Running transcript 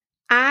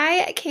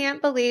I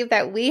can't believe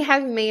that we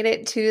have made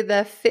it to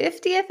the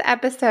 50th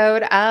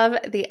episode of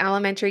the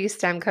Elementary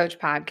STEM Coach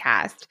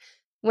podcast.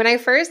 When I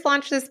first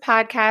launched this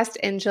podcast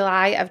in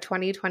July of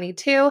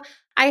 2022,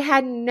 I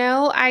had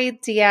no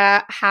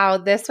idea how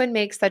this would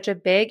make such a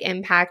big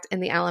impact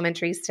in the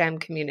elementary STEM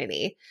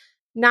community.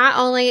 Not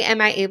only am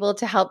I able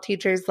to help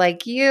teachers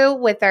like you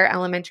with their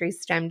elementary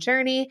STEM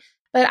journey,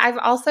 but I've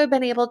also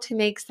been able to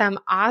make some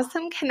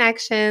awesome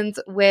connections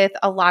with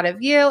a lot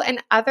of you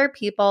and other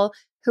people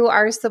who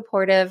are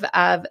supportive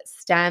of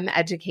STEM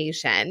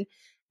education.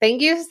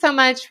 Thank you so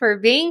much for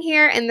being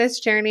here in this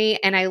journey,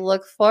 and I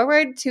look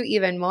forward to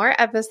even more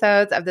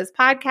episodes of this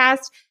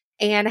podcast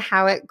and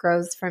how it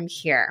grows from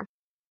here.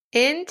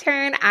 In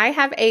turn, I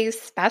have a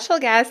special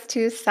guest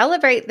to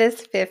celebrate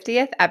this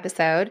 50th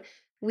episode.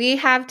 We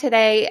have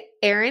today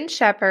Aaron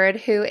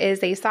Shepard, who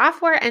is a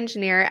software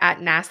engineer at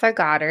NASA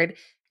Goddard,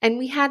 and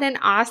we had an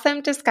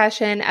awesome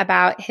discussion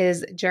about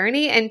his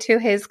journey into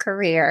his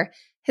career,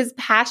 his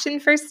passion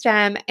for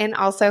STEM, and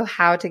also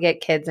how to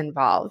get kids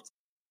involved.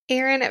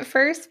 Aaron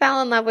first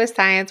fell in love with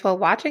science while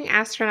watching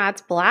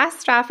astronauts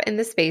blast off in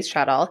the space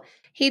shuttle.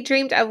 He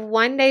dreamed of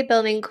one day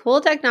building cool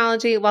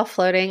technology while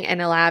floating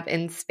in a lab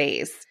in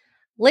space.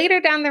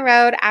 Later down the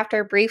road,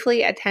 after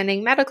briefly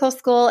attending medical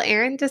school,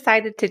 Aaron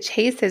decided to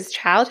chase his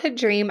childhood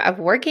dream of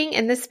working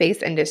in the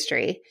space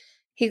industry.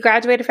 He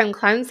graduated from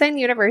Clemson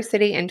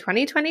University in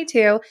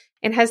 2022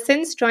 and has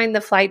since joined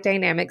the flight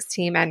dynamics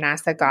team at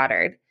NASA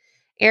Goddard.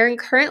 Aaron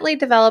currently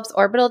develops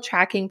orbital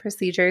tracking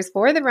procedures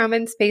for the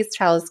Roman Space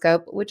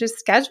Telescope, which is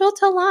scheduled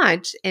to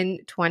launch in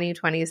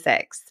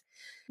 2026.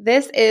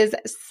 This is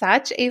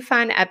such a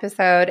fun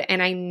episode,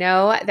 and I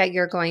know that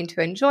you're going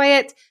to enjoy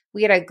it.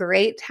 We had a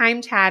great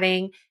time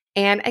chatting.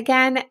 And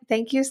again,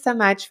 thank you so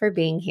much for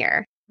being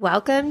here.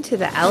 Welcome to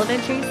the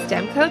Elementary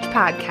STEM Coach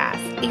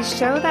Podcast, a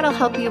show that'll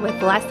help you with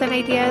lesson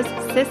ideas,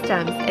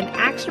 systems, and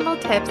actionable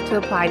tips to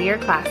apply to your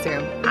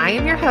classroom. I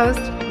am your host,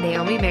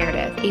 Naomi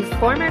Meredith, a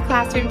former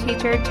classroom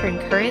teacher turned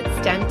current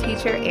STEM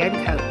teacher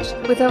and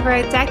coach. With over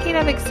a decade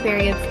of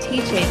experience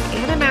teaching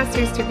and a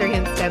master's degree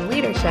in STEM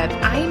leadership,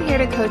 I am here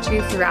to coach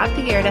you throughout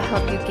the year to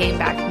help you gain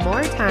back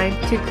more time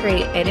to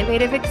create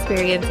innovative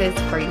experiences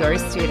for your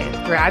students.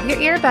 Grab your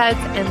earbuds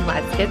and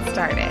let's get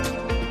started.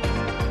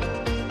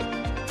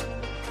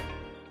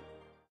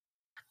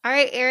 All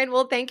right, Aaron.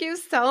 Well, thank you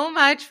so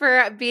much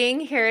for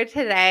being here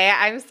today.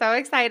 I'm so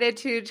excited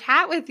to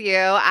chat with you.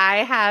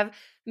 I have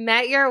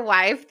met your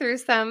wife through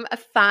some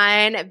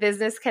fun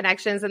business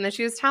connections, and then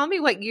she was telling me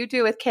what you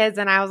do with kids,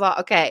 and I was like,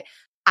 okay,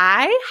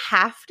 I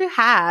have to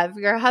have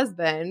your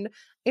husband,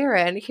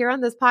 Aaron, here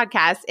on this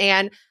podcast.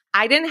 And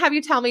I didn't have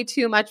you tell me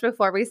too much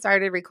before we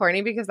started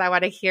recording because I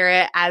want to hear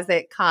it as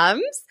it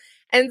comes.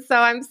 And so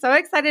I'm so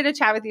excited to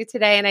chat with you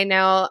today. And I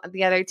know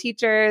the other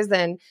teachers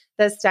and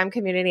the STEM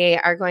community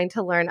are going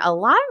to learn a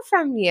lot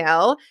from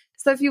you.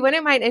 So if you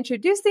wouldn't mind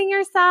introducing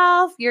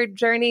yourself, your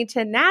journey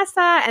to NASA,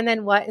 and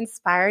then what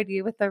inspired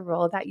you with the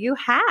role that you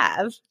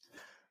have.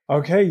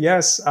 Okay,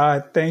 yes.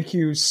 Thank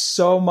you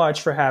so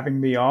much for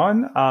having me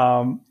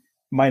on.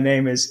 My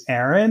name is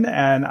Aaron,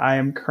 and I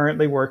am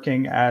currently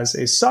working as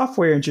a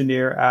software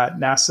engineer at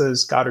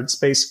NASA's Goddard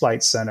Space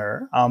Flight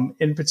Center.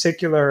 In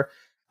particular,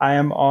 I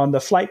am on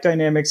the flight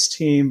dynamics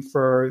team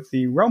for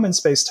the Roman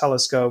Space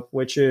Telescope,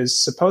 which is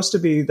supposed to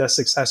be the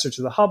successor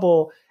to the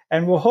Hubble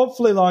and will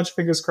hopefully launch,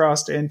 fingers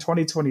crossed, in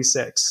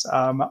 2026.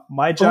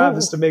 My job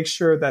is to make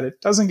sure that it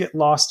doesn't get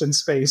lost in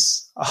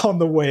space on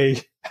the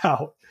way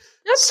out.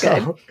 That's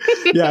good.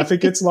 Yeah, if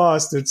it gets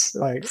lost, it's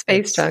like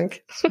space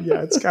junk.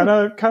 Yeah, it's kind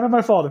of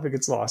my fault if it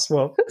gets lost.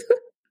 Well,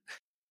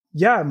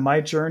 yeah, my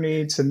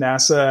journey to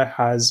NASA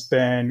has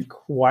been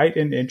quite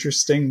an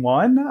interesting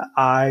one.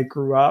 I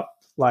grew up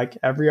like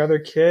every other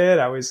kid.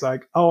 I was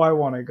like, oh, I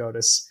want to go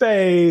to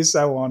space.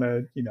 I want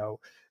to,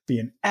 be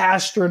an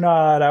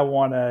astronaut. I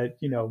want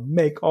to,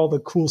 make all the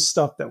cool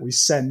stuff that we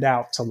send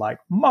out to like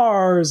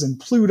Mars and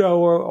Pluto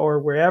or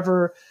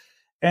wherever.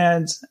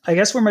 And I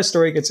guess where my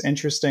story gets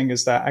interesting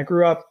is that I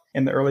grew up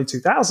in the early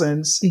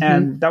 2000s,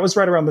 and that was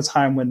right around the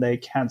time when they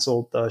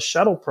canceled the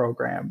shuttle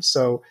program.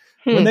 So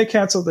when they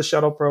canceled the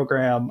shuttle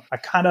program, I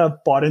kind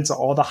of bought into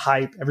all the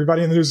hype.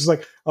 Everybody in the news was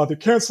like, oh, they're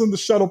canceling the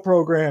shuttle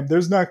program.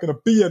 There's not going to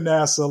be a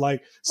NASA.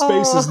 Like,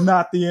 space is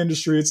not the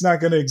industry. It's not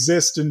going to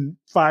exist in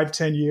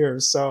 5-10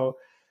 years. So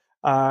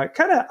I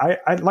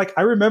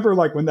remember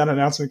like when that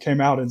announcement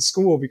came out in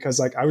school, because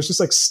like I was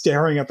just like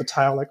staring at the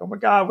tile like, oh my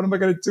God, what am I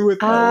going to do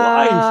with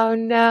my life? Oh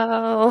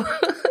no.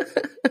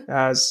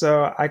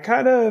 So I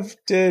kind of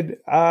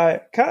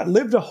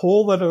lived a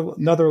whole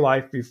another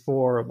life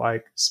before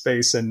like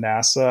space and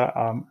NASA.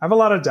 I have a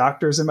lot of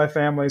doctors in my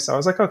family, so I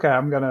was like, okay,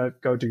 I'm going to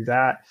go do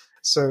that.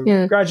 So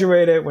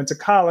graduated, went to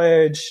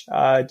college,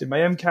 did my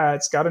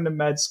MCATs, got into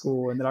med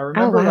school. And then I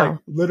remember like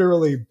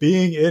literally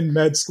being in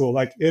med school,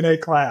 like in a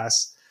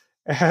class,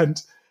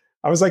 and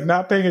I was like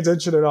not paying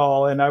attention at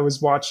all. And I was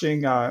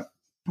watching,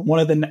 one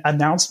of the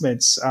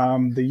announcements,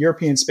 the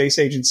European Space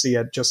Agency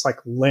had just like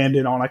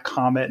landed on a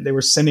comet. They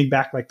were sending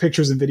back like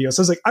pictures and videos.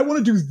 So I was like, I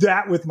want to do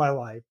that with my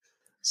life.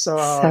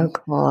 So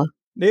cool.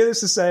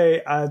 needless to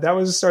say, that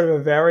was the start of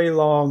a very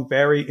long,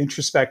 very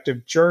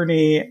introspective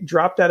journey.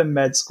 Dropped out of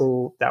med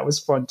school. That was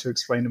fun to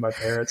explain to my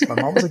parents. My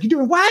mom was like, "You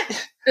doing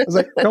what?" I was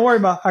like, "Don't worry,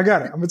 Ma. I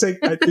got it. I'm gonna take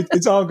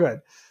it's all good."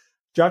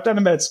 Dropped out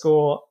of med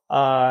school.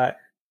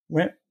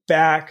 Went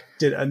back,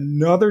 did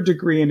another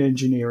degree in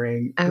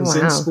engineering. Was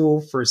in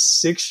school for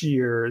 6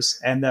 years,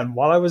 and then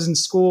while I was in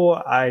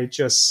school, I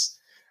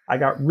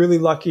got really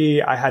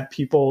lucky. I had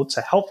people to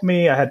help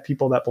me. I had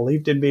people that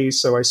believed in me.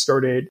 So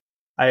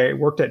I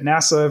worked at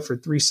NASA for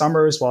 3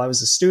 summers while I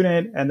was a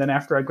student. And then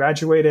after I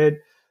graduated,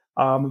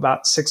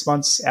 about 6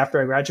 months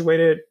after I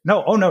graduated,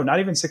 not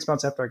even 6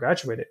 months after I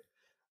graduated.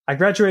 I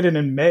graduated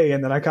in May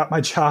and then I got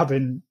my job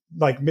in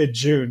like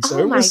mid-June.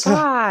 So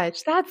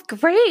gosh, that's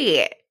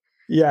great.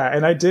 Yeah.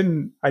 And I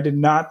did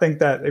not think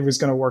that it was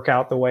going to work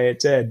out the way it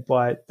did,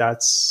 but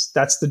that's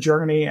the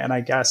journey. And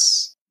I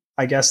guess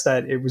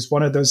that it was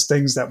one of those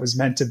things that was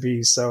meant to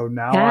be. So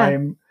now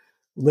I'm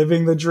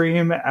living the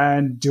dream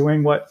and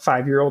doing what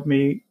 5-year-old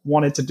me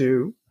wanted to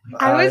do.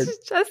 I was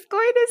just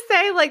going to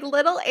say, like,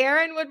 little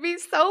Aaron would be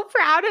so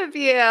proud of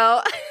you.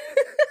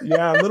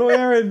 Yeah, little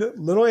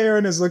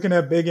Aaron is looking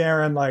at big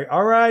Aaron like,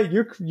 all right,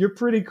 you're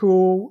pretty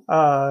cool.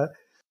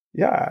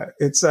 Yeah,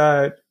 it's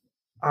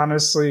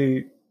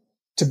honestly,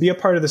 to be a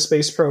part of the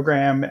space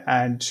program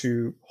and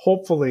to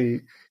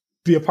hopefully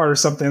be a part of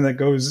something that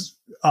goes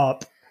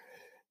up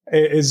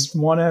is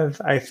one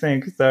of, I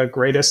think, the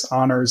greatest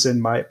honors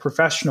in my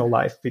professional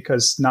life,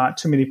 because not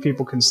too many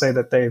people can say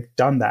that they've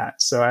done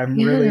that. So I'm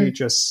really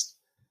just,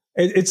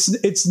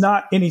 it's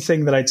not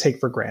anything that I take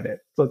for granted.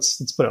 Let's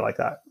put it like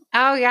that.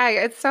 Oh yeah.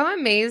 It's so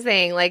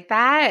amazing. Like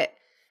that.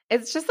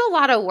 It's just a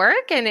lot of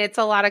work and it's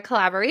a lot of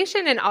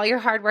collaboration, and all your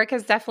hard work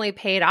has definitely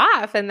paid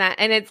off. And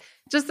it's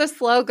just a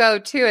slow go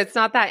too. It's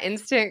not that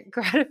instant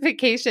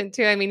gratification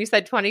too. I mean, you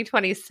said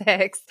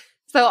 2026.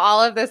 So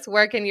all of this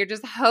work and you're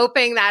just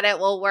hoping that it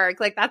will work.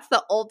 Like that's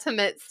the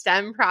ultimate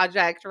STEM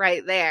project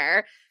right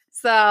there.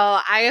 So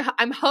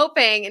I'm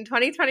hoping in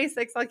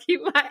 2026, I'll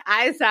keep my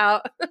eyes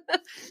out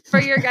for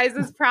your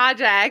guys'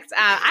 project.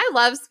 I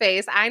love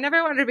space. I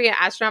never wanted to be an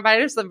astronaut, but I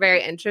just am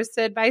very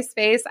interested by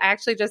space. I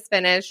actually just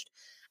finished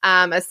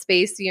a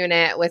space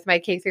unit with my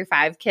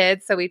K-5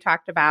 kids. So we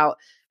talked about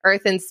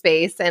Earth and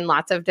space in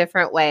lots of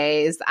different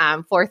ways.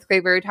 4th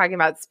grade, we were talking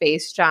about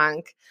space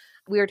junk.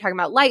 We were talking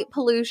about light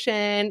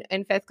pollution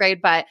in 5th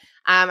grade, but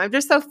I'm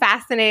just so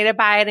fascinated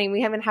by it. And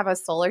we even have a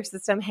solar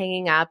system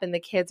hanging up and the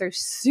kids are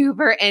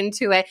super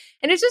into it.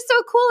 And it's just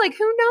so cool. Like,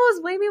 who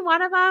knows, maybe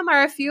one of them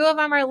or a few of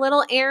them are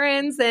little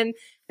errands and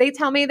they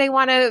tell me they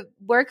want to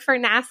work for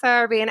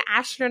NASA or be an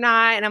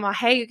astronaut. And I'm like,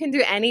 hey, you can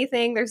do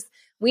anything.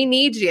 We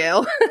need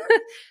you.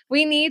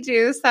 We need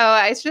you. So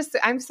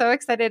I'm so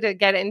excited to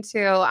get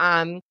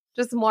into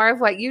just more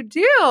of what you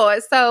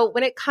do. So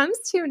when it comes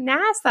to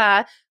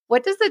NASA,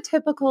 what does a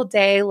typical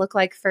day look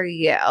like for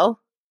you?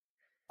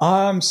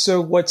 So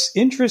what's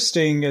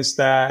interesting is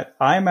that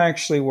I'm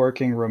actually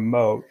working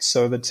remote.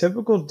 So the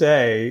typical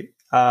day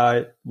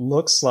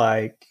looks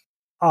like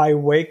I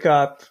wake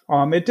up.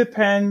 It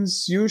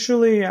depends.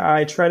 Usually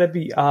I try to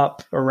be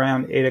up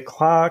around 8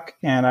 o'clock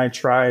and I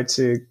try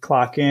to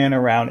clock in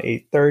around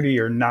 8:30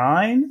 or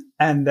 9.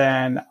 And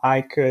then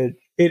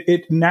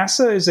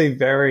NASA is a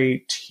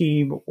very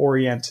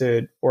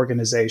team-oriented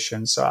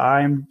organization. So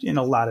I'm in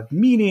a lot of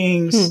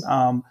meetings.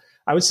 I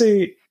would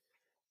say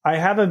I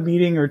have a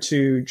meeting or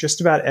two just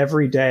about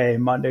every day,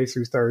 Monday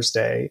through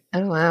Thursday.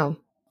 Oh, wow.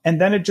 And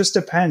then it just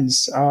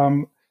depends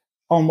on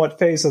what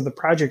phase of the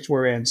project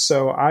we're in.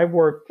 So I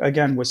work,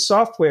 again, with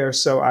software.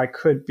 So I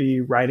could be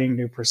writing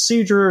new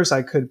procedures.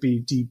 I could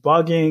be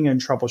debugging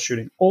and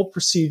troubleshooting old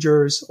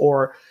procedures,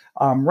 or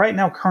right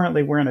now,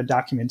 currently, we're in a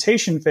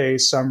documentation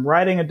phase. So I'm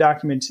writing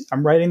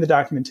the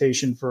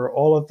documentation for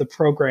all of the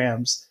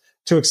programs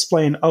to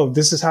explain, oh,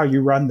 this is how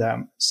you run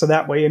them. So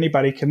that way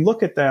anybody can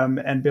look at them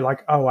and be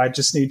like, oh, I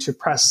just need to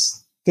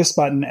press this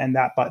button and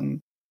that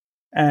button.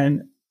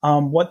 And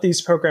what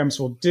these programs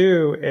will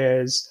do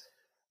is,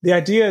 the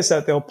idea is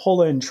that they'll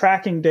pull in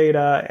tracking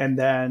data. And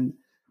then,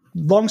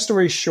 long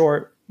story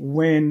short,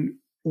 when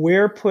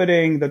we're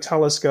putting the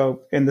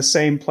telescope in the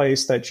same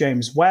place that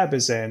James Webb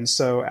is in,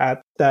 so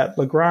at that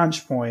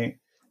Lagrange point,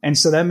 and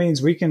so that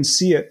means we can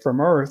see it from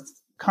Earth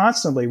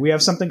constantly. We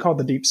have something called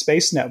the Deep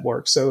Space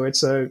Network. So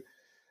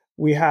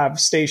we have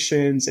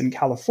stations in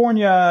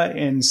California,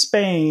 in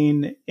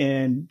Spain,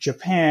 in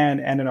Japan,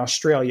 and in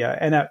Australia.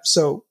 And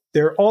so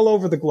they're all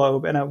over the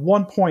globe. And at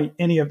one point,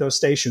 any of those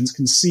stations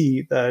can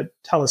see the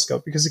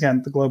telescope because,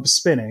 again, the globe is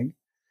spinning.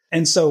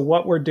 And so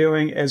what we're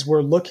doing is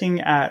we're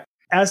looking at,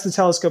 as the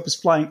telescope is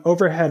flying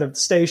overhead of the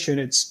station,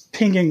 it's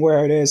pinging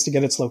where it is to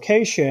get its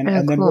location.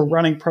 And then we're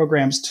running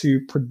programs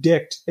to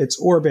predict its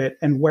orbit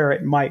and where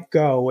it might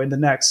go in the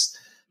next,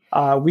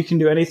 we can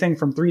do anything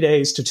from 3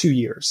 days to 2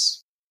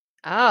 years.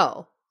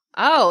 Oh,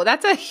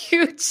 that's a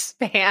huge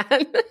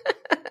span.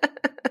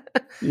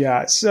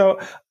 Yeah. So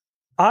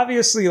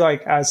obviously,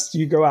 like, as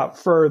you go out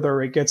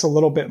further, it gets a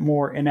little bit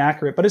more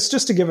inaccurate, but it's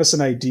just to give us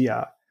an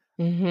idea.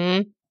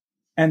 Mm-hmm.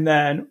 And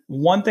then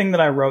one thing that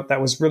I wrote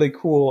that was really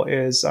cool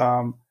is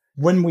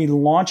when we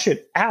launch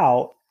it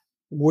out,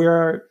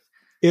 where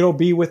it'll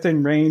be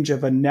within range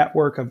of a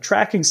network of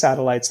tracking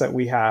satellites that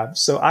we have.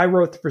 So I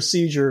wrote the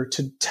procedure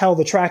to tell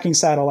the tracking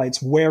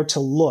satellites where to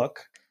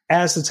look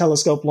as the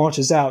telescope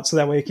launches out, so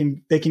that way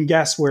they can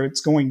guess where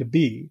it's going to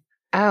be.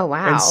 Oh,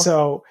 wow. And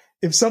so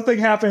if something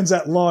happens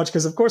at launch,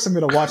 because of course I'm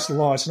going to watch the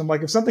launch, and I'm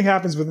like, if something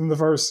happens within the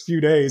first few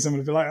days, I'm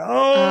going to be like,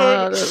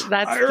 oh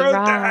that's I wrote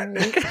wrong.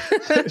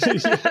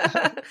 that.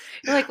 Yeah.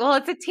 You're like, well,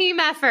 it's a team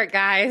effort,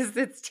 guys.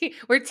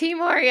 We're team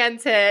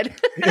oriented.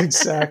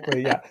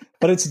 Exactly. Yeah.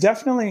 But it's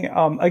definitely,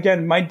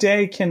 again, my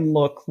day can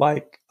look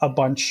like a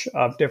bunch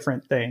of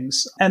different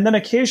things. And then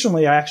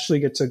occasionally I actually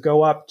get to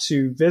go up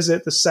to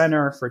visit the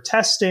center for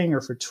testing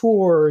or for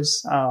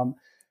tours.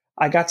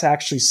 I got to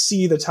actually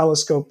see the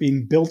telescope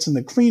being built in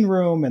the clean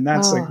room, and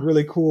that's like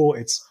really cool.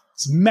 It's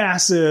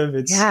massive.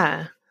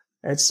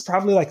 It's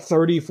probably like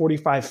 30,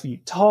 45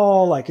 feet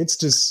tall. Like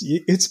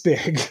it's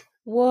big.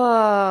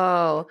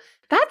 Whoa.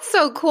 That's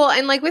so cool.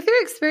 And like with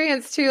your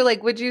experience too,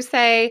 like would you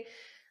say,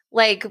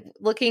 like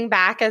looking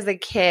back as a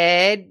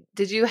kid,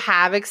 did you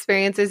have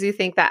experiences you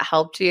think that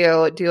helped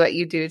you do what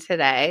you do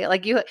today?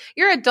 Like your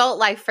adult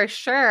life for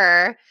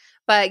sure,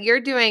 but you're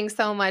doing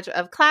so much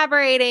of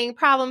collaborating,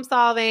 problem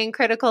solving,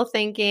 critical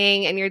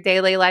thinking in your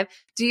daily life.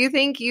 Do you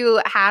think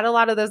you had a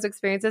lot of those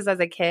experiences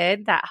as a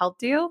kid that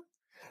helped you?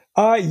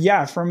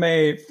 Yeah, from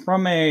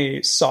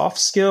a soft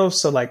skill,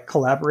 so like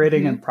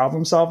collaborating and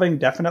problem solving,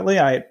 definitely.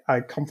 I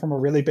come from a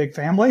really big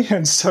family,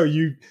 and so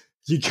you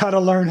got to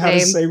learn how to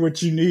say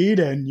what you need,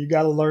 and you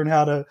got to learn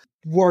how to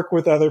work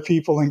with other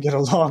people and get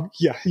along.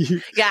 Yeah.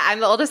 Yeah, I'm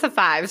the oldest of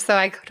 5, so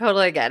I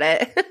totally get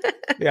it.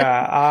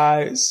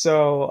 Yeah.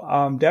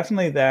 So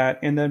definitely that.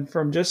 And then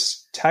from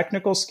just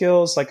technical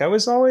skills, like I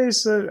was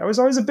always a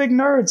big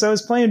nerd. So I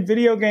was playing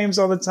video games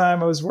all the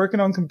time. I was working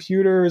on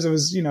computers. I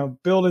was,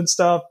 building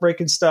stuff,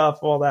 breaking stuff,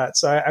 all that.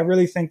 So I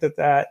really think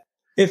that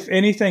if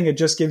anything, it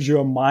just gives you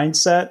a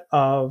mindset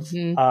of,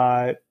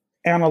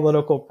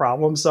 analytical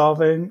problem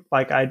solving.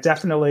 Like I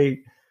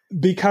definitely,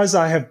 because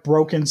I have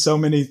broken so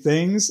many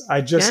things,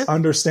 I just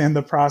understand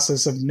the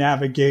process of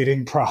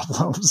navigating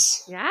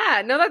problems.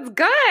 Yeah, no, that's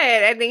good.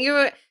 I think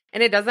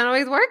and it doesn't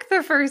always work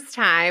the first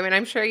time. And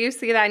I'm sure you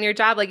see that in your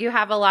job. Like you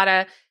have a lot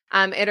of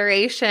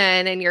iteration,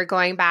 and you're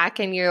going back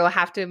and you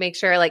have to make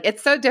sure, like,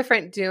 it's so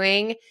different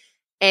doing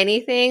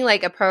anything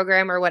like a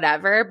program or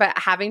whatever, but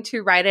having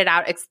to write it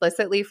out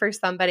explicitly for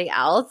somebody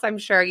else. I'm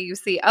sure you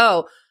see,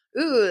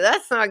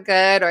 that's not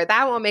good, or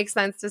that won't make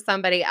sense to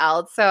somebody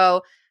else.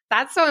 So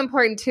that's so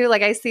important too.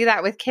 Like I see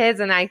that with kids,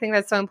 and I think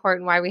that's so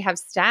important why we have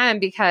STEM,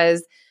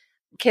 because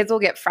kids will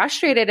get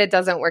frustrated. It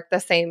doesn't work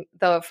the same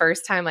the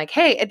first time. Like,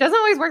 hey, it doesn't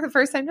always work the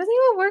first time. It doesn't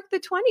even work the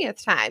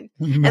 20th time.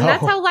 No. And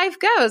that's how life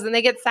goes. And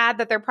they get sad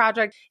that their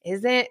project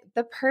isn't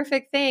the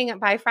perfect thing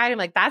by Friday. I'm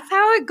like, that's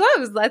how it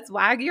goes. That's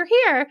why you're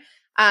here.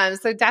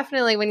 So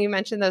definitely when you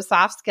mentioned those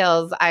soft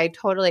skills, I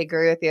totally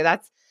agree with you.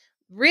 That's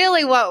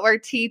really what we're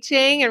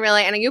teaching.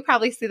 And you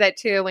probably see that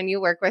too when you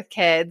work with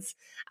kids,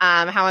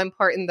 how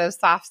important those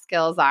soft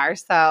skills are.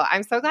 So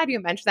I'm so glad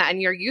you mentioned that,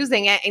 and you're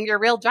using it in your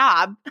real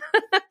job.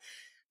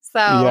 So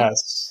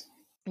yes.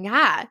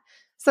 Yeah.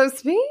 So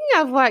speaking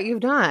of what you've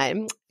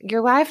done,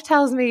 your wife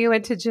tells me you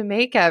went to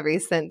Jamaica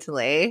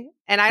recently,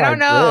 and I don't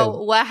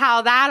know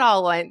how that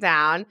all went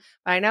down,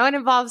 but I know it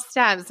involves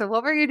STEM. So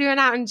what were you doing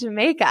out in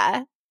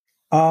Jamaica?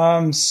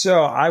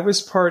 So I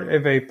was part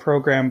of a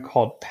program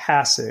called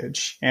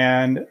Passage,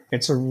 and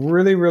it's a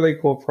really, really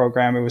cool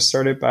program. It was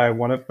started by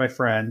one of my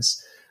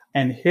friends,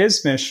 and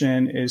his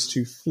mission is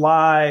to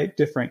fly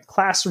different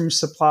classroom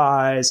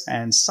supplies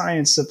and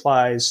science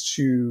supplies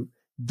to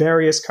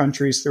various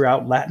countries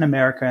throughout Latin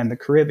America and the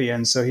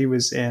Caribbean. So he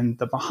was in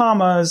the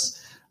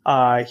Bahamas.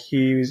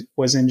 He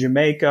was in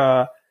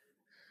Jamaica.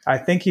 I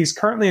think he's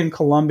currently in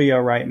Colombia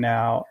right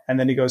now. And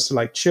then he goes to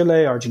like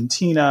Chile,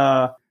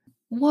 Argentina.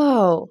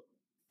 Whoa.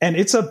 And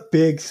it's a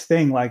big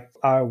thing. Like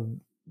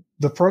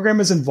the program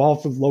is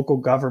involved with local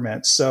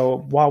government.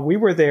 So while we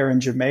were there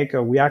in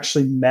Jamaica, we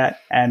actually met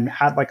and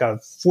had like a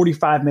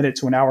 45-minute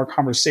to an hour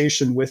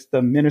conversation with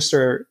the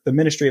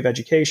Ministry of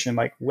Education.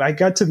 Like I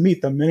got to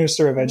meet the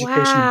Minister of Education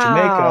in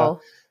Jamaica,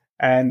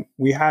 and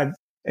we had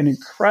an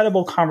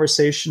incredible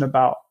conversation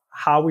about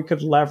how we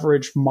could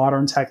leverage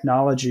modern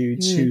technology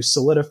to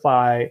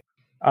solidify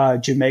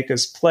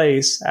Jamaica's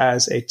place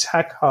as a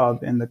tech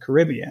hub in the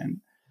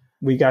Caribbean.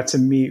 We got to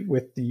meet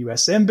with the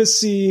U.S.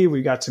 Embassy.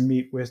 We got to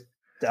meet with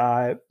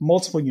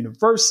multiple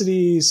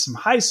universities, some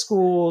high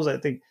schools. I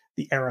think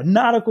the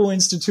Aeronautical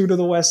Institute of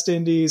the West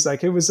Indies.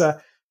 Like it was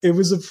a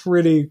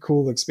pretty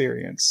cool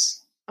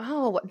experience.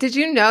 Oh, did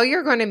you know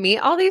you're going to meet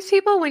all these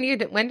people when you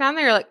went down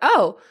there? You're like,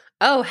 oh,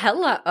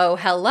 hello. Oh,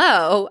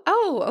 hello.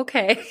 Oh,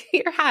 okay.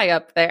 You're high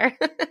up there.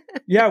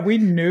 Yeah, we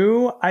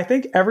knew. I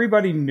think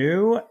everybody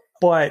knew,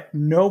 but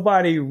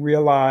nobody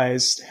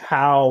realized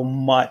how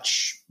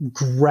much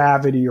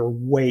gravity or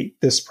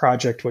weight this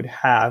project would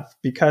have,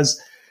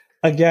 because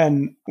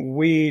again,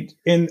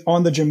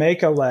 on the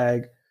Jamaica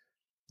leg,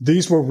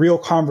 these were real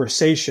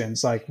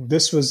conversations. Like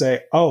this was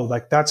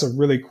that's a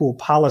really cool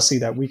policy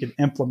that we could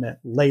implement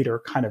later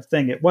kind of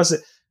thing. It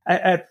wasn't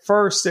at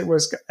first it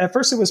was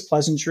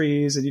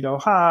pleasantries and,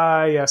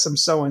 hi, yes, I'm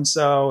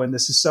so-and-so and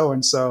this is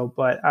so-and-so.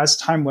 But as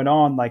time went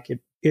on, like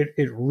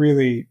it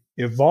really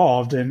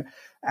evolved. And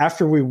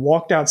after we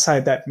walked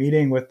outside that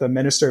meeting with the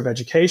Minister of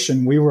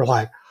Education, we were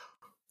like,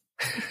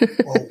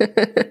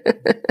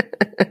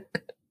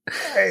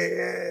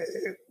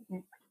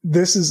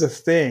 this is a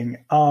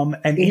thing.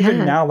 And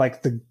even now,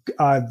 like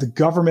the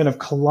government of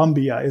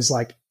Colombia is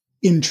like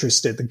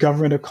interested. The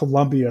government of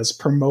Colombia is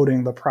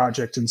promoting the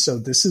project. And so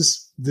this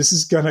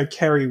is going to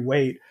carry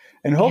weight.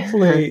 And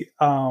hopefully,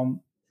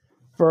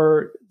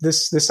 for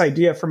this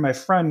idea from my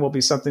friend will be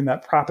something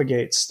that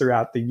propagates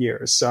throughout the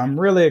years. So I'm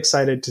really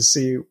excited to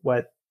see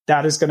what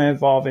that is going to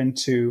evolve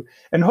into.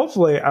 And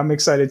hopefully I'm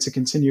excited to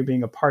continue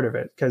being a part of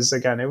it. Because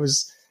again, it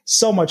was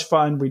so much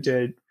fun. We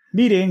did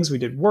meetings, we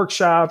did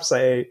workshops.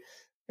 I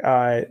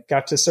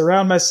got to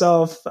surround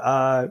myself.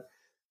 I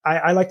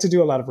like to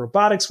do a lot of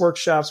robotics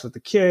workshops with the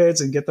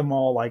kids and get them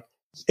all like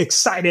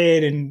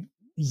excited and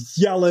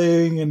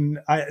yelling. And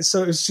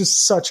so it's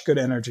just such good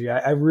energy.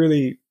 I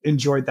really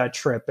enjoyed that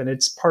trip. And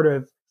it's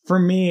for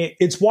me,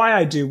 it's why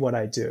I do what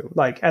I do.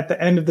 Like at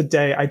the end of the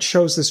day, I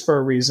chose this for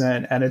a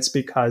reason. And it's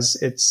because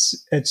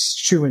it's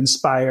to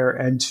inspire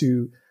and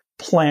to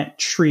plant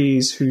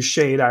trees whose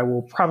shade I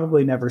will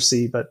probably never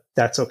see, but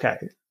that's okay.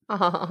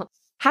 Oh.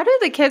 How do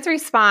the kids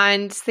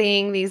respond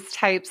seeing these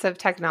types of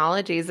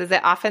technologies? Is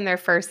it often their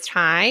first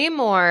time,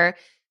 or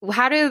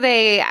how do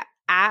they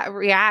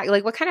react?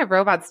 Like, what kind of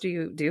robots do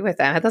you do with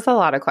them? That's a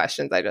lot of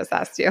questions I just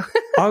asked you.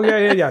 Oh,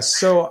 yeah.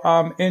 So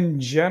in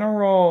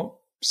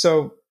general,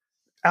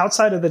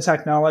 outside of the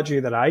technology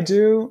that I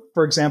do,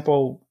 for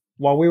example,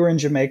 while we were in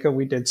Jamaica,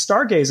 we did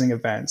stargazing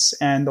events.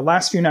 And the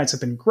last few nights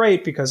have been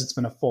great because it's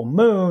been a full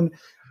moon.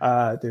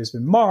 There's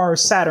been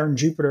Mars, Saturn,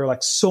 Jupiter,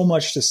 like so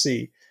much to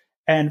see.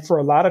 And for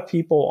a lot of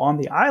people on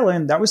the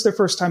island, that was their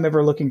first time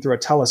ever looking through a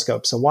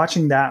telescope. So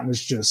watching that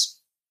was just...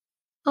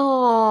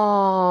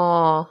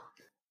 Oh,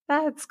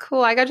 that's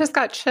cool. I just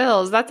got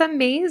chills. That's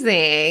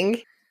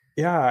amazing.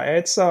 Yeah,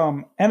 it's...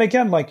 And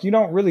again, like you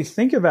don't really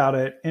think about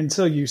it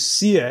until you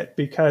see it,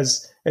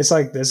 because it's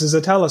like, this is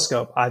a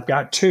telescope. I've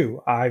got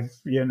two.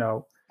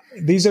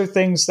 These are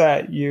things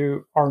that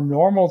you are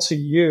normal to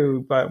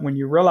you, but when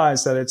you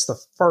realize that it's the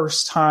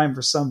first time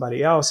for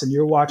somebody else and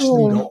you're watching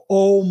them go,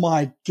 oh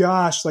my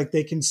gosh, like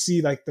they can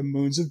see like the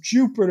moons of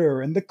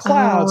Jupiter and the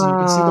clouds and you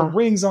can see the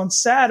rings on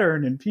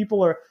Saturn, and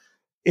people are,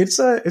 it's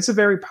a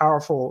very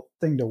powerful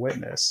thing to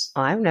witness.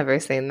 Oh, I've never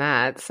seen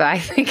that. So I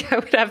think I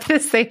would have the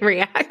same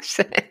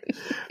reaction.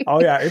 Oh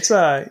yeah. It's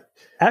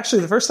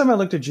actually the first time I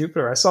looked at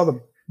Jupiter, I saw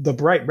the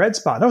bright red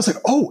spot. And I was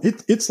like, oh,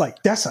 it's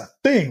like, that's a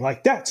thing.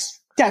 Like that's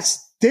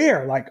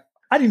there. Like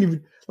I didn't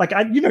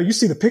even you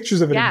see the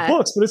pictures of it in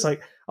books, but it's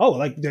like, oh,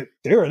 like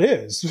there it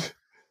is.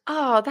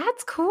 Oh,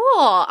 that's cool.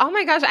 Oh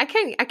my gosh. I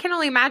can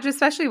only imagine,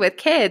 especially with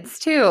kids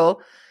too.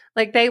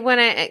 Like they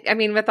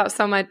wouldn't, without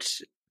so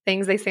much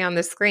things they see on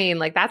the screen,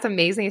 like that's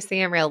amazing to see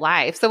in real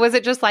life. So was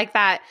it just like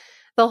that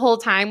the whole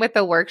time with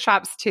the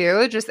workshops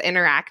too, just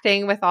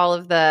interacting with all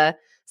of the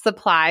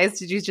supplies?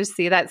 Did you just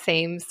see that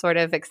same sort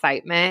of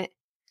excitement?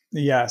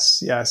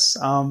 Yes.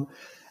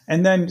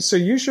 And then, so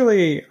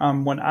usually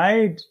when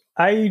I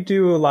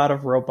do a lot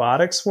of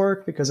robotics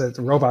work because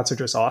the robots are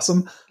just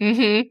awesome.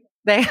 Mm-hmm.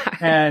 They are.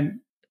 And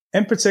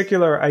in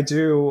particular, I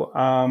do,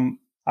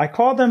 I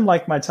call them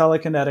like my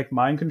telekinetic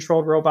mind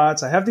controlled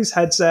robots. I have these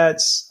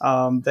headsets.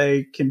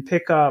 They can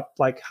pick up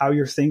like how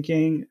you're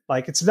thinking.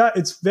 Like it's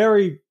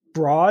very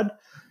broad.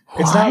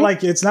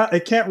 What?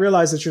 It can't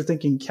realize that you're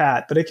thinking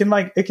cat, but it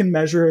can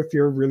measure if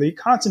you're really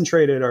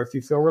concentrated or if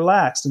you feel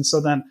relaxed. And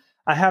so then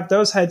I have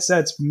those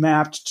headsets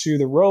mapped to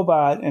the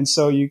robot. And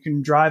so you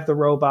can drive the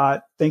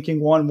robot thinking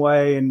one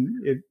way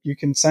and you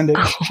can send it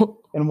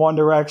in one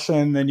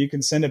direction, then you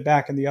can send it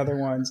back in the other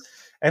ones.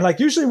 And like,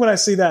 usually when I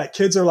see that,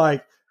 kids are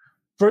like,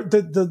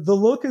 the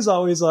look is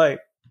always like,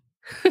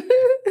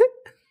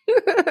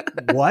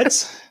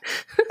 what?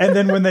 And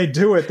then when they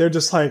do it, they're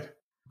just like,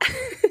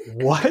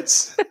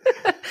 what?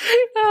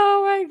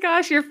 Oh my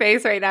gosh, your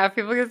face right now.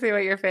 People can see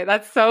what your face.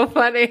 That's so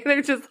funny.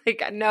 They're just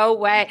like, no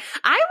way.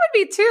 I would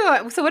be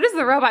too. So what does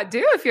the robot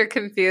do if you're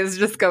confused?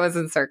 Just goes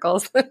in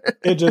circles.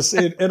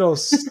 It'll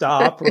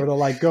stop, or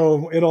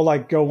it'll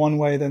go one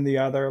way then the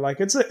other. Like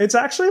it's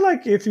actually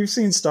like, if you've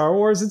seen Star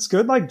Wars, it's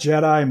good like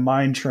Jedi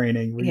mind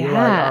training where you're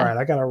like, all right,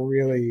 I gotta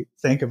really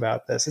think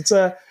about this.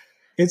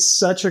 It's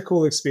such a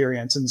cool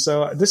experience. And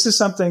so this is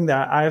something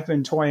that I've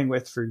been toying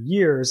with for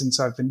years. And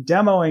so I've been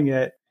demoing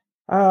it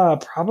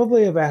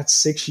probably about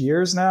 6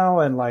 years now.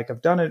 And like,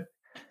 I've done it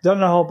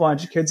a whole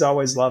bunch. Kids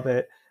always love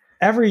it.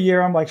 Every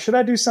year I'm like, should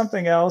I do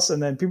something else?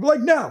 And then people are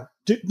like,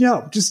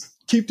 no, just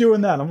keep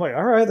doing that. I'm like,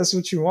 all right, that's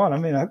what you want. I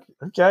mean,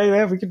 okay,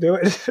 yeah, we can do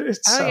it.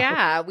 So.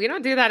 Yeah. We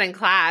don't do that in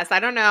class.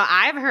 I don't know.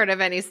 I've heard of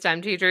any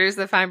STEM teachers.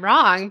 If I'm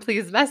wrong,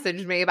 please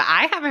message me. But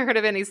I haven't heard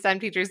of any STEM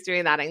teachers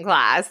doing that in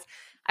class.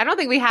 I don't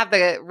think we have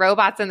the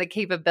robots and the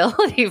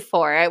capability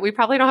for it. We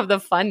probably don't have the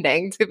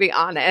funding, to be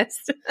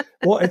honest.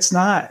 Well, it's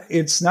not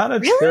a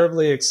Really?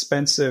 terribly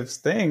expensive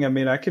thing. I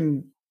mean, I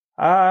can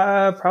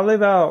probably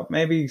about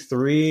maybe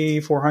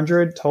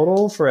 300-400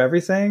 total for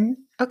everything.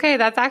 Okay,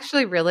 that's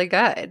actually really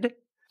good.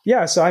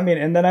 Yeah, so I mean,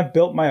 and then I've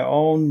built my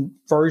own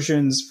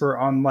versions for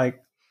on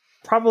like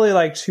probably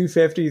like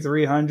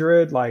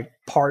 250-300 like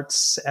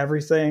parts,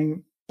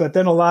 everything. But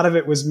then a lot of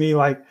it was me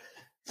like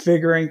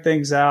figuring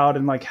things out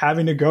and like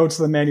having to go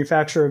to the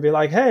manufacturer and be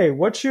like, "Hey,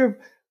 what's your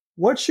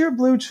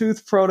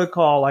Bluetooth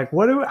protocol? Like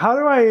how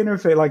do I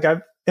interface?" Like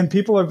and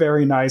people are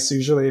very nice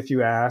usually if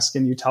you ask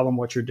and you tell them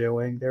what you're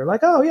doing. They're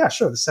like, "Oh, yeah,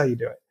 sure, this is how you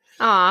do it."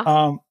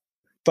 Aw.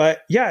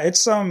 But yeah,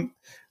 it's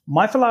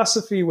my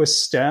philosophy with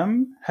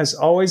STEM has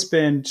always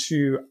been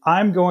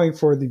I'm going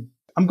for the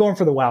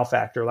wow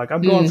factor. Like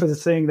I'm going for the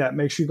thing that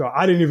makes you go,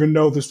 "I didn't even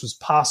know this was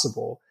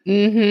possible."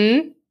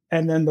 Mm-hmm.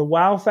 And then the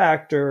wow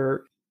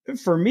factor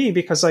for me,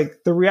 because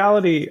like the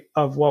reality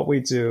of what we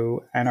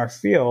do and our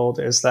field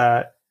is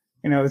that,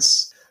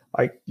 it's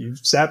like you've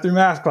sat through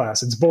math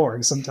class. It's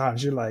boring.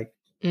 Sometimes you're like,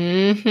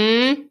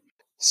 Mm-hmm.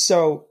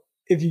 so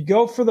if you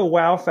go for the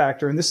wow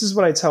factor, and this is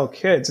what I tell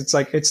kids, it's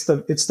like, it's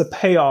the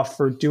payoff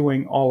for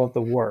doing all of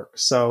the work.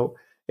 So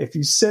if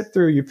you sit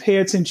through, you pay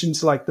attention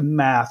to like the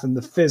math and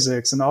the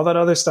physics and all that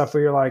other stuff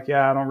where you're like,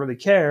 yeah, I don't really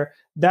care.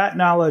 That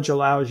knowledge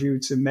allows you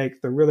to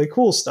make the really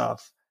cool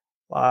stuff,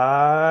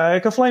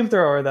 like a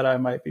flamethrower that I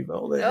might be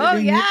building. Oh,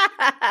 yeah.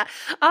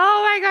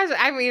 Oh, my gosh.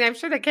 I mean, I'm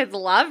sure the kids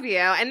love you.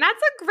 And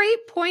that's a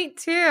great point,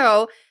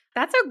 too.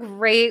 That's a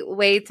great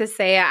way to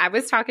say it. I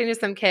was talking to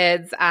some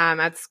kids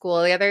at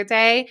school the other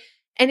day,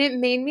 and it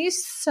made me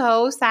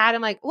so sad.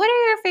 I'm like, what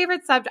are your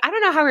favorite subjects? I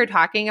don't know how we were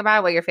talking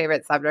about what your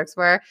favorite subjects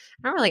were.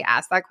 I don't really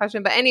ask that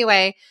question. But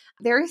anyway,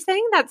 they were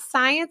saying that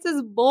science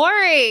is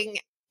boring.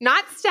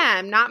 Not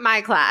STEM, not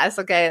my class.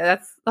 Okay,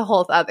 that's the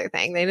whole other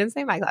thing. They didn't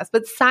say my class,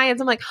 but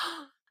science. I'm like,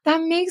 oh,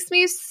 that makes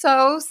me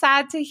so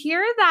sad to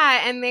hear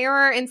that. And they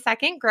were in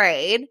second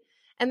grade.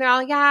 And they're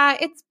all, yeah,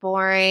 it's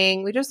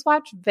boring. We just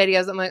watch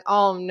videos. I'm like,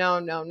 oh, no,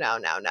 no, no,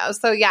 no, no.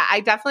 So yeah, I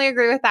definitely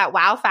agree with that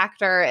wow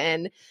factor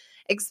and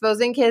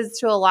exposing kids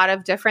to a lot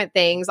of different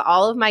things.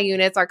 All of my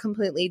units are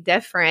completely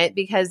different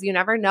because you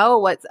never know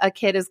what a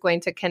kid is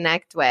going to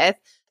connect with.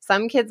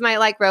 Some kids might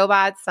like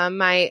robots. Some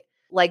might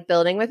like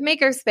building with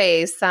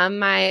Makerspace. Some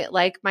might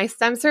like my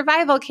STEM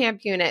survival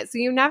camp unit. So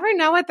you never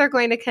know what they're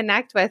going to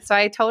connect with. So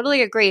I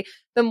totally agree.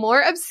 The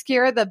more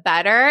obscure, the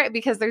better,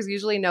 because there's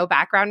usually no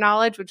background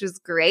knowledge, which is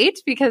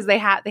great because they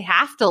have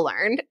to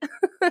learn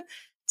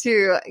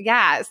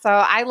yeah. So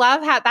I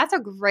love how that's a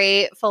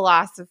great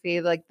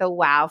philosophy, like the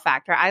wow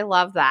factor. I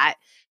love that.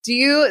 Do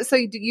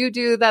you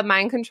do the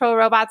mind control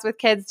robots with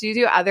kids? Do you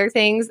do other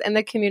things in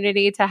the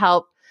community to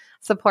help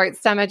support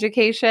STEM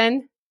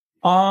education?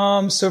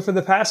 So for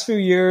the past few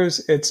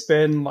years, it's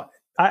been,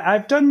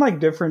 I've done like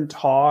different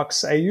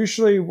talks. I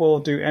usually will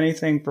do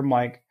anything from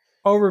like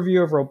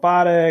overview of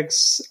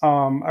robotics.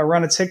 I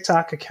run a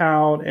TikTok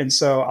account, and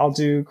so I'll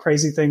do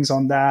crazy things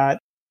on that.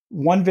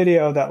 One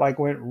video that like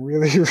went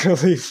really,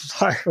 really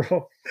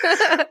viral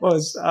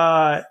was,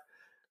 I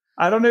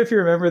don't know if you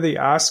remember the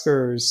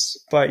Oscars,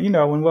 but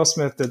when Will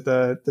Smith did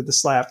the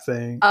slap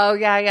thing. Oh,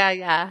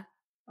 yeah.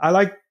 I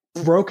like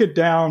broke it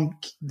down,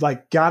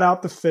 like got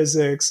out the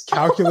physics,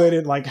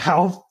 calculated like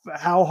how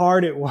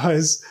hard it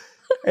was.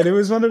 And it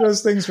was one of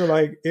those things where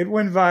like it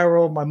went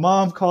viral. My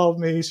mom called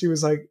me. She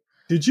was like,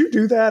 "Did you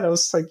do that?" I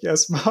was like,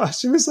 "Yes, Mom."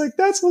 She was like,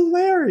 "That's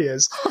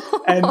hilarious."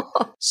 And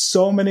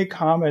so many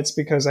comments,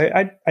 because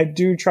I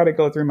do try to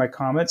go through my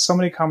comments. So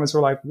many comments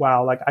were like,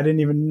 "Wow, like I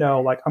didn't even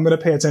know, like I'm going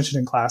to pay attention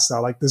in class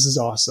now. Like this is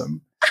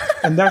awesome."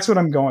 And that's what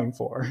I'm going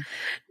for.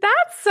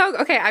 That's so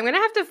okay. I'm gonna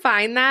have to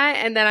find that,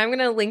 and then I'm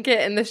gonna link it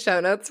in the show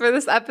notes for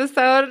this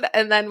episode,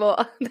 and then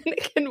then you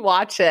can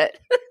watch it.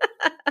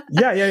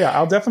 Yeah.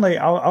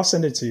 I'll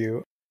send it to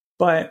you.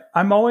 But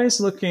I'm always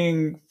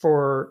looking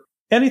for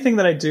anything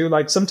that I do.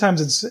 Like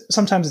sometimes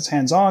it's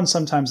hands-on,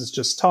 sometimes it's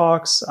just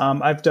talks.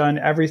 I've done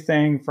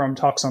everything from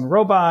talks on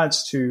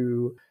robots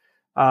to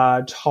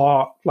I've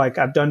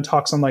done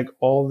talks on like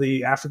all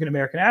the African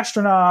American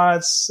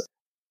astronauts.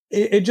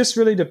 It just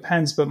really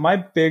depends. But my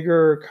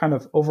bigger kind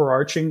of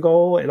overarching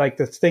goal, like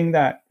the thing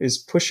that is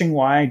pushing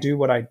why I do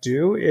what I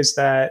do, is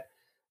that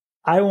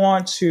I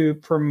want to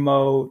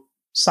promote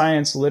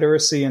science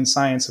literacy and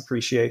science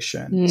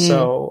appreciation.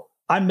 So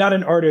I'm not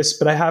an artist,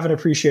 but I have an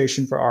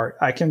appreciation for art.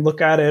 I can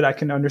look at it. I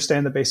can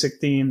understand the basic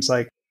themes.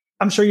 Like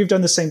I'm sure you've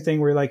done the same thing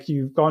where like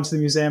you've gone to the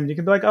museum and you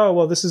can be like, oh,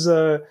 well, this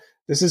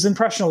is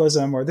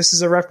impressionism, or this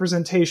is a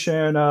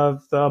representation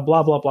of the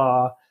blah, blah,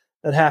 blah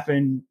that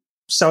happened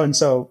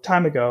so-and-so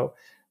time ago.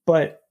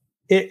 But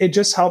it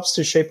just helps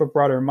to shape a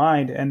broader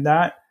mind. And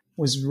that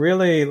was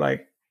really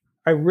like,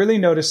 I really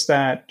noticed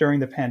that during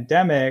the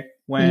pandemic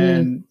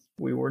when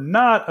we were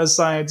not a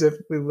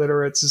scientifically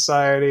literate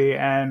society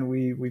and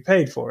we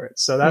paid for it.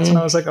 So that's when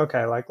I was like,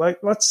 okay, like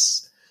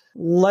let's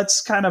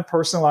let's kind of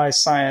personalize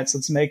science.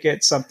 Let's make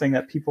it something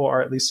that people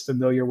are at least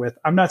familiar with.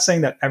 I'm not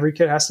saying that every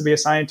kid has to be a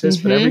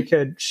scientist, but every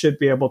kid should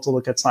be able to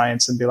look at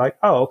science and be like,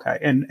 oh, okay,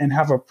 and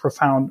have a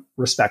profound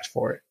respect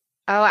for it.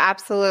 Oh,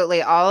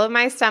 absolutely. All of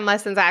my STEM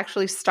lessons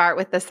actually start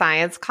with the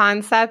science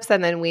concepts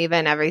and then weave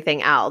in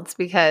everything else,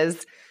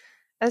 because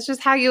that's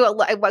just how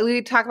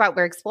we talk about,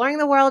 we're exploring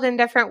the world in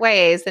different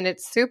ways, and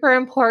it's super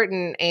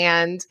important.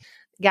 And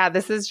yeah,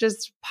 this is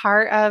just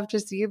part of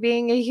just you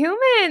being a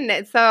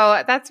human.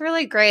 So that's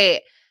really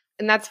great.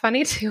 And that's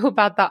funny too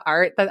about the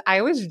art, that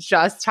I was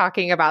just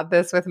talking about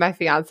this with my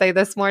fiance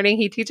this morning.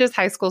 He teaches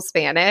high school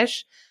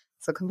Spanish,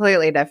 so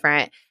completely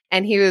different.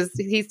 And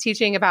he's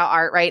teaching about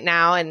art right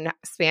now in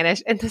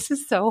Spanish. And this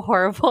is so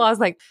horrible. I was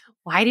like,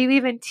 why do you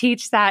even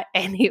teach that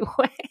anyway?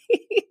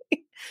 He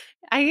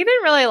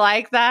didn't really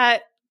like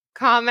that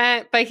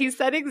comment, but he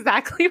said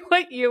exactly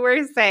what you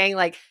were saying,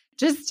 like,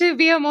 just to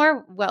be a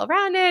more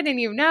well-rounded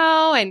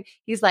and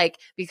he's like,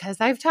 because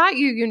I've taught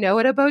you, you know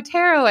what a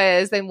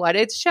botero is and what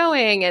it's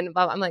showing. And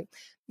I'm like,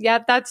 yeah,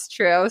 that's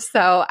true.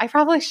 So I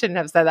probably shouldn't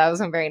have said that. It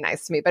wasn't very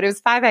nice to me, but it was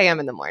 5 a.m.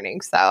 in the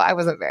morning. So I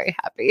wasn't very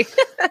happy.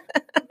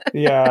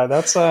 Yeah,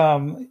 that's,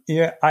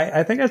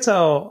 I think I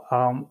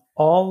tell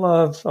all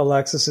of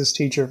Alexis's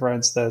teacher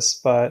friends this,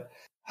 but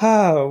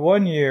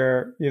one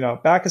year,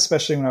 back,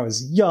 especially when I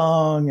was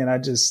young and I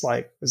just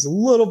was a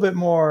little bit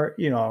more,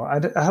 I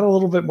had a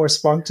little bit more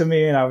spunk to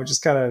me, and I would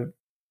just I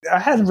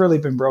hadn't really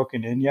been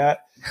broken in yet.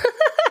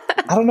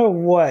 I don't know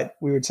what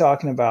we were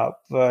talking about,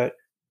 but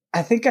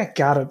I think I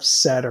got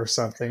upset or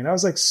something. And I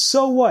was like,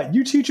 so what?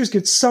 You teachers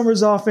get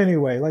summers off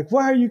anyway. Like,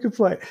 why are you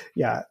complaining?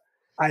 Yeah.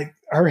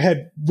 Her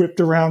head whipped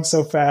around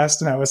so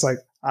fast, and I was like,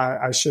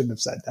 I shouldn't have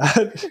said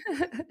that.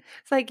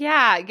 It's like,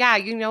 yeah,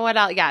 you know what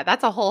else? Yeah,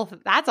 that's a whole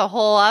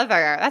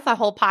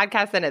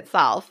podcast in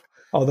itself.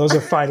 Oh, those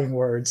are fighting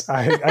words.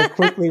 I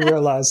quickly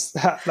realized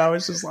that. And I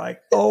was just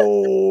like,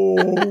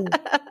 oh.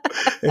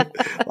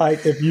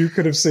 If you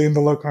could have seen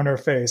the look on her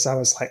face, I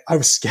was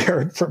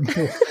scared for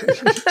me.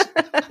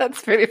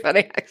 That's pretty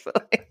funny,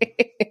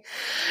 actually.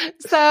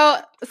 So,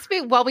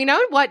 we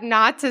know what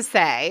not to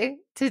say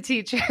to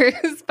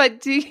teachers,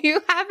 but do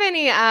you have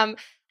any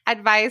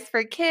advice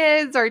for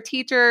kids or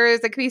teachers?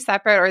 It could be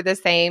separate or the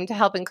same, to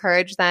help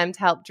encourage them to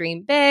help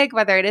dream big,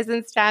 whether it is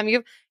in STEM.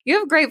 You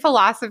have great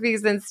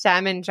philosophies in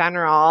STEM in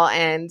general,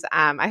 and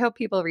I hope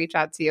people reach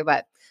out to you.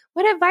 But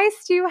what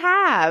advice do you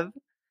have?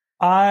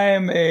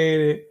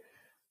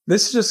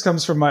 This just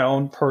comes from my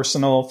own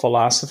personal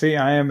philosophy.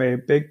 I am a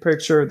big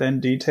picture, then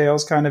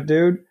details kind of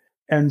dude.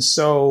 And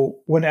so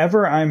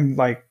whenever I'm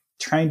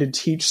trying to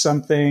teach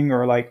something,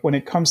 or when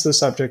it comes to the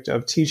subject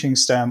of teaching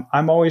STEM,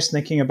 I'm always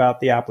thinking about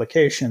the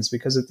applications,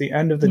 because at the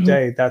end of the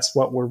day, that's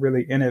what we're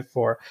really in it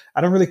for.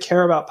 I don't really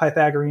care about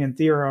Pythagorean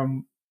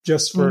theorem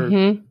just for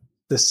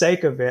the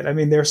sake of it. I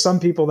mean, there are some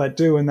people that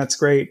do, and that's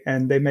great,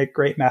 and they make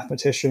great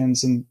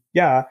mathematicians. And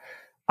yeah,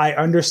 I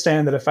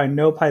understand that if I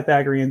know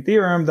Pythagorean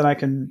theorem, then I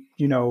can,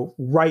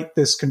 write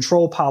this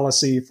control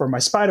policy for my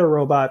spider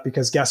robot,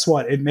 because guess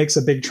what? It makes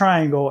a big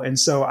triangle. And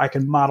so I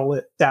can model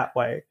it that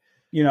way.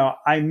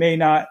 I may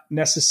not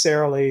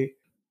necessarily,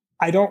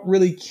 I don't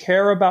really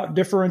care about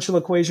differential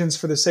equations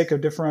for the sake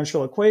of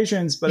differential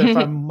equations. But if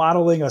I'm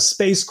modeling a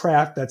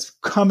spacecraft that's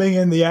coming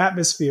in the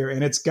atmosphere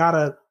and it's got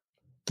to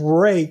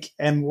break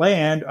and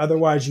land,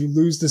 otherwise you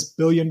lose this $1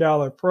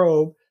 billion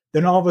probe,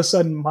 then all of a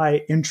sudden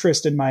my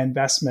interest in my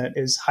investment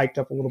is hiked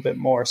up a little bit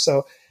more.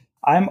 So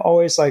I'm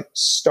always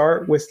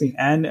start with the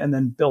end and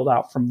then build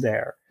out from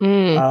there.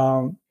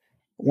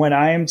 When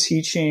I am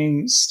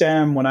teaching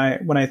STEM, when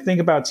I think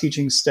about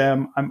teaching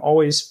STEM, I'm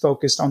always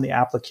focused on the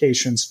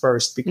applications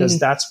first, because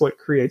that's what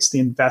creates the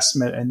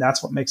investment, and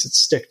that's what makes it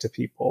stick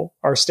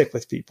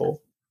with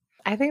people.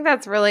 I think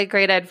that's really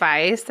great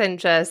advice, and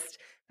just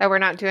that we're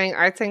not doing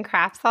arts and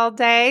crafts all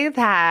day,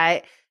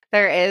 that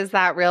there is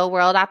that real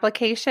world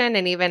application.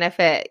 And even if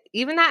that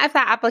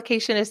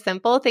application is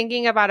simple,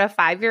 thinking about a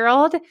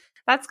 5-year-old,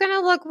 that's going to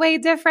look way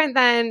different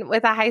than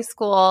with a high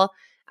school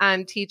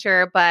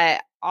teacher.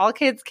 But all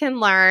kids can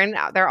learn.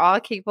 They're all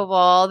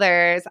capable.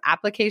 There's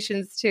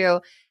applications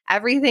to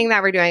everything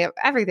that we're doing,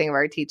 everything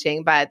we're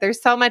teaching. But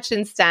there's so much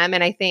in STEM.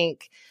 And I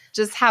think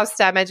just how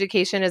STEM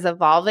education is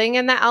evolving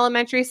in the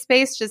elementary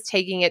space, just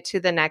taking it to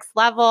the next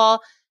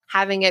level,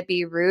 having it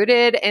be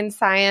rooted in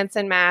science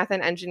and math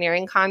and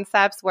engineering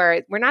concepts,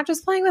 where we're not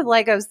just playing with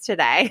Legos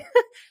today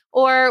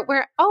or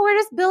we're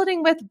just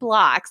building with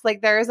blocks.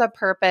 There's a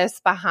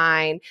purpose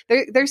behind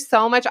there's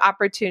so much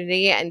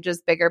opportunity and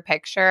just bigger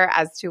picture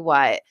as to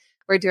what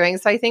we're doing.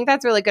 So I think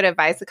that's really good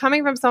advice.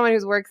 Coming from someone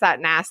who works at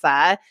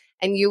NASA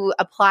and you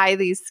apply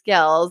these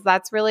skills,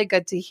 that's really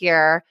good to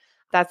hear.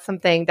 That's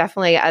something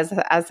definitely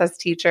as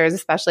teachers,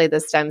 especially the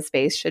STEM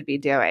space, should be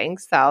doing.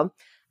 So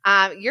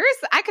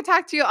I could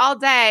talk to you all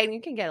day, and you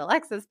can get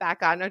Alexis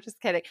back on. No, just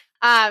kidding.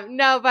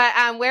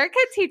 Where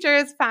could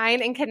teachers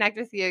find and connect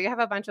with you? You have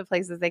a bunch of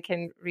places they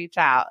can reach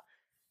out.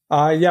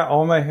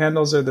 All my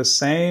handles are the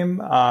same.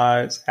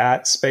 It's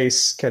at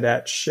Space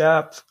Cadet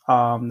Shep.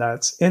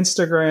 That's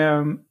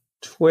Instagram,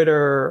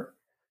 Twitter,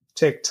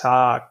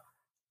 TikTok,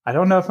 I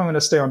don't know if I'm going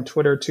to stay on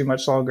Twitter too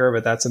much longer,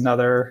 but that's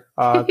another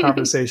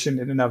conversation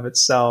in and of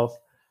itself.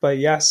 But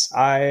yes,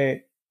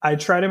 I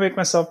try to make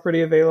myself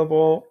pretty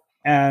available.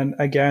 And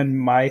again,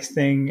 my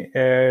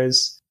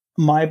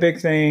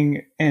big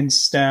thing in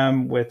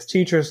STEM with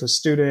teachers, with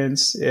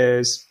students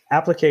is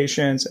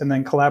applications and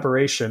then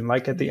collaboration.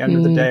 Like at the end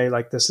of the day,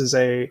 like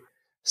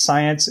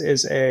science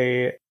is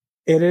a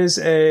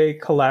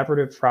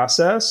collaborative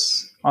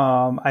process.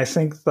 I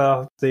think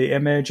the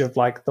image of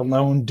like the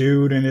lone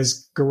dude in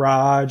his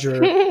garage,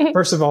 or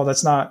first of all,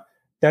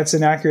 that's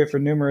inaccurate for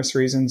numerous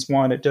reasons.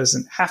 One, it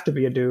doesn't have to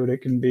be a dude.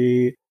 It can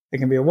be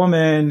a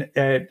woman.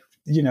 A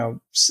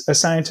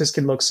scientist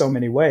can look so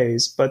many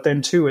ways, but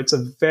then two, it's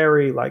a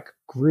very like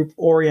group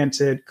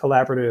oriented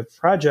collaborative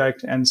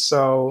project. And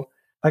so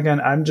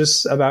again, I'm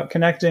just about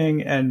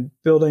connecting and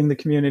building the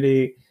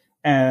community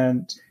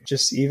and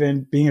just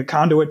even being a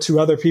conduit to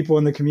other people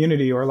in the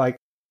community, or like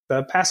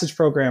the Passage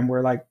program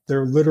where like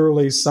they're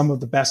literally some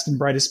of the best and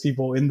brightest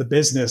people in the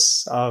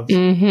business of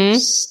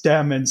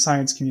STEM and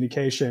science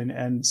communication.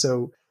 And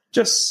so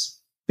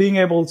just being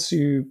able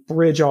to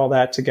bridge all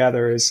that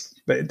together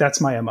that's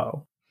my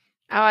MO.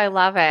 Oh, I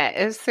love it.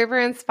 It's super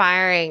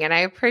inspiring. And I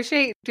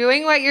appreciate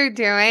doing what you're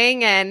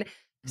doing and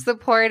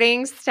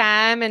supporting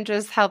STEM and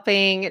just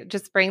helping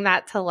just bring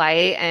that to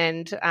light.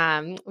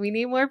 And we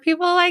need more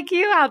people like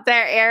you out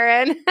there,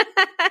 Erin.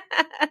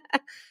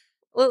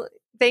 Well,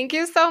 thank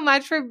you so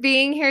much for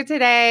being here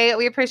today.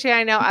 We appreciate it.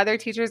 I know other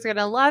teachers are going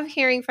to love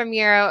hearing from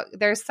you.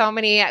 There's so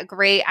many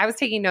great, I was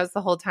taking notes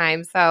the whole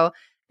time. So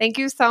thank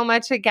you so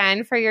much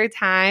again for your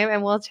time,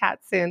 and we'll chat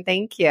soon.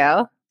 Thank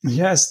you.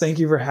 Yes, thank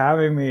you for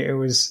having me.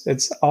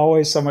 It's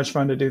always so much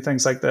fun to do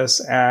things like this.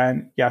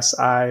 And yes,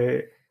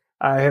 I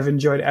have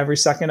enjoyed every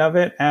second of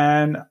it.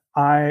 And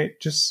I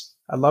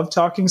love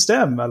talking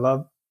STEM. I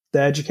love the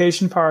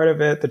education part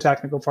of it, the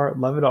technical part,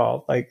 love it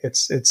all. Like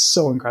it's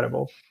so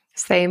incredible.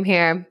 Same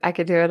here. I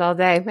could do it all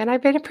day, and I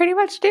pretty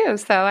much do.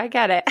 So I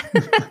get it.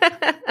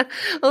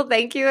 Well,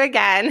 thank you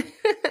again.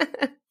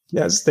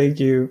 Yes, thank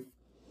you.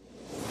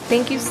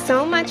 Thank you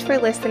so much for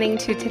listening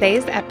to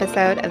today's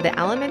episode of the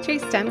Elementary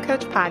STEM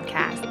Coach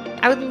Podcast.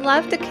 I would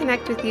love to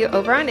connect with you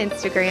over on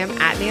Instagram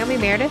at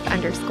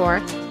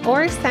NaomiMeredith_,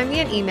 or send me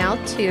an email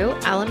to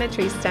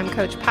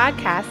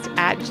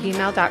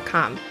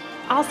elementarystemcoachpodcast@gmail.com.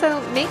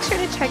 Also, make sure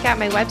to check out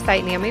my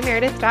website,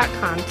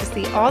 NaomiMeredith.com, to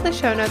see all the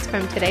show notes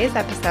from today's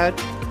episode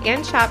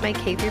and shop my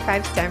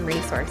K-5 STEM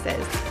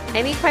resources.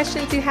 Any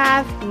questions you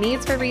have,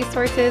 needs for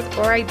resources,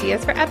 or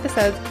ideas for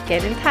episodes,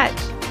 get in touch.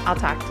 I'll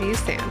talk to you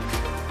soon.